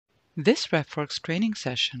This RefWorks training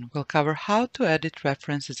session will cover how to edit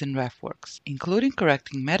references in RefWorks, including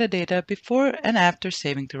correcting metadata before and after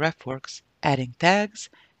saving to RefWorks, adding tags,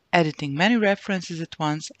 editing many references at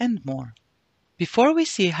once, and more. Before we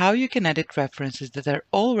see how you can edit references that are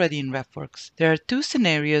already in RefWorks, there are two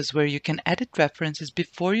scenarios where you can edit references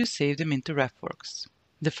before you save them into RefWorks.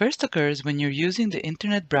 The first occurs when you're using the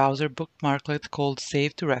internet browser bookmarklet called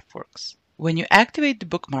Save to RefWorks. When you activate the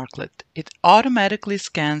bookmarklet, it automatically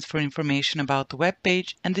scans for information about the web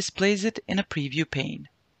page and displays it in a preview pane.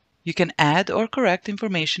 You can add or correct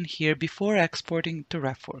information here before exporting to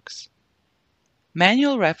RefWorks.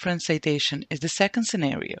 Manual reference citation is the second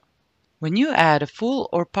scenario. When you add a full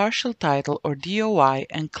or partial title or DOI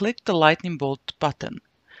and click the lightning bolt button,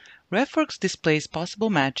 RefWorks displays possible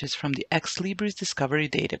matches from the Ex Libris Discovery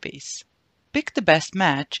database. Pick the best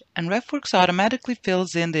match, and RefWorks automatically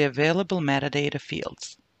fills in the available metadata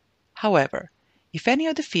fields. However, if any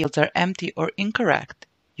of the fields are empty or incorrect,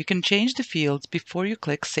 you can change the fields before you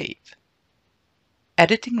click Save.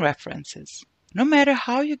 Editing references. No matter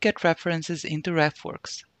how you get references into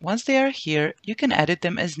RefWorks, once they are here, you can edit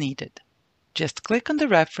them as needed. Just click on the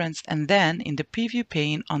reference and then, in the preview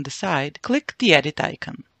pane on the side, click the Edit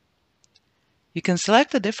icon. You can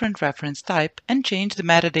select a different reference type and change the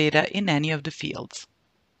metadata in any of the fields.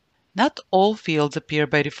 Not all fields appear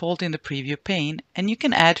by default in the preview pane, and you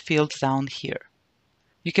can add fields down here.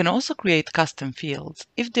 You can also create custom fields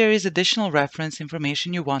if there is additional reference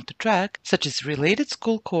information you want to track, such as related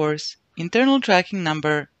school course, internal tracking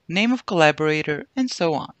number, name of collaborator, and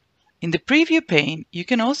so on. In the preview pane, you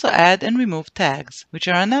can also add and remove tags, which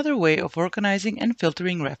are another way of organizing and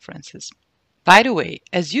filtering references. By the way,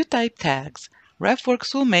 as you type tags,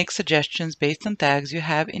 RefWorks will make suggestions based on tags you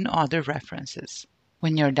have in other references.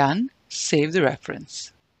 When you're done, save the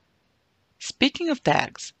reference. Speaking of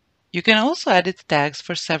tags, you can also edit tags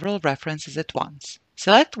for several references at once.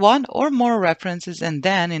 Select one or more references and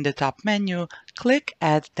then, in the top menu, click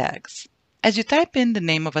Add Tags. As you type in the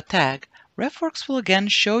name of a tag, RefWorks will again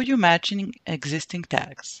show you matching existing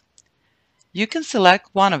tags. You can select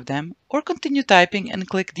one of them or continue typing and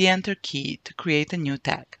click the Enter key to create a new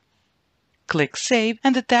tag. Click Save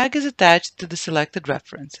and the tag is attached to the selected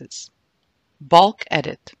references. Bulk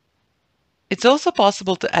Edit. It's also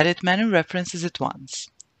possible to edit many references at once.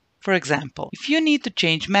 For example, if you need to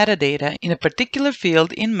change metadata in a particular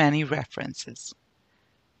field in many references.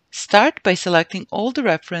 Start by selecting all the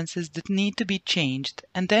references that need to be changed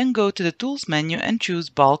and then go to the Tools menu and choose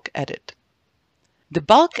Bulk Edit. The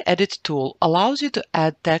Bulk Edit tool allows you to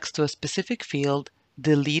add text to a specific field,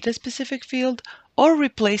 delete a specific field, or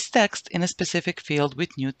replace text in a specific field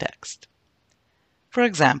with new text. For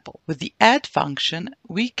example, with the Add function,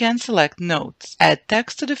 we can select Notes, add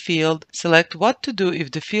text to the field, select what to do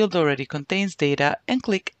if the field already contains data, and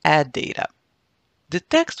click Add Data. The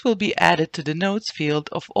text will be added to the Notes field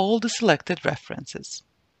of all the selected references.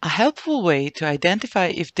 A helpful way to identify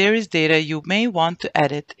if there is data you may want to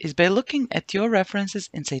edit is by looking at your references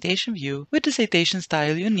in Citation View with the citation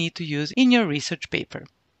style you need to use in your research paper.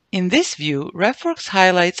 In this view, RefWorks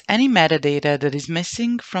highlights any metadata that is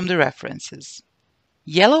missing from the references.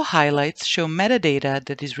 Yellow highlights show metadata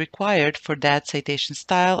that is required for that citation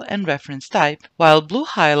style and reference type, while blue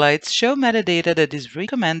highlights show metadata that is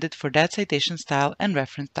recommended for that citation style and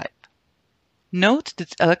reference type. Note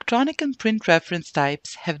that electronic and print reference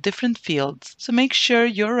types have different fields, so make sure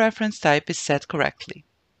your reference type is set correctly.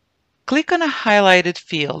 Click on a highlighted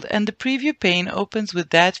field and the preview pane opens with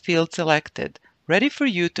that field selected, ready for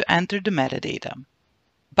you to enter the metadata.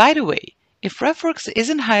 By the way, if RefWorks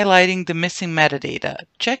isn't highlighting the missing metadata,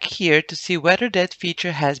 check here to see whether that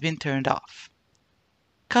feature has been turned off.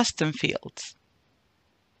 Custom fields.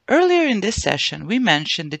 Earlier in this session, we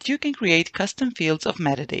mentioned that you can create custom fields of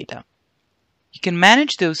metadata. You can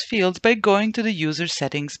manage those fields by going to the User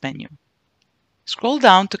Settings menu. Scroll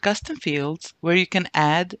down to Custom Fields, where you can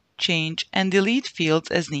add, change, and delete fields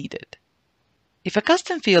as needed. If a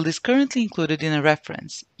custom field is currently included in a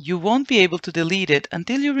reference, you won't be able to delete it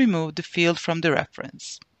until you remove the field from the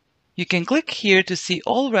reference. You can click here to see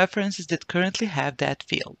all references that currently have that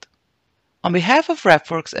field. On behalf of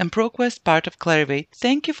RefWorks and ProQuest part of Clarivate,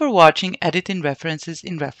 thank you for watching Editing References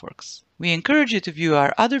in RefWorks. We encourage you to view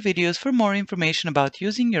our other videos for more information about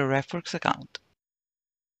using your RefWorks account.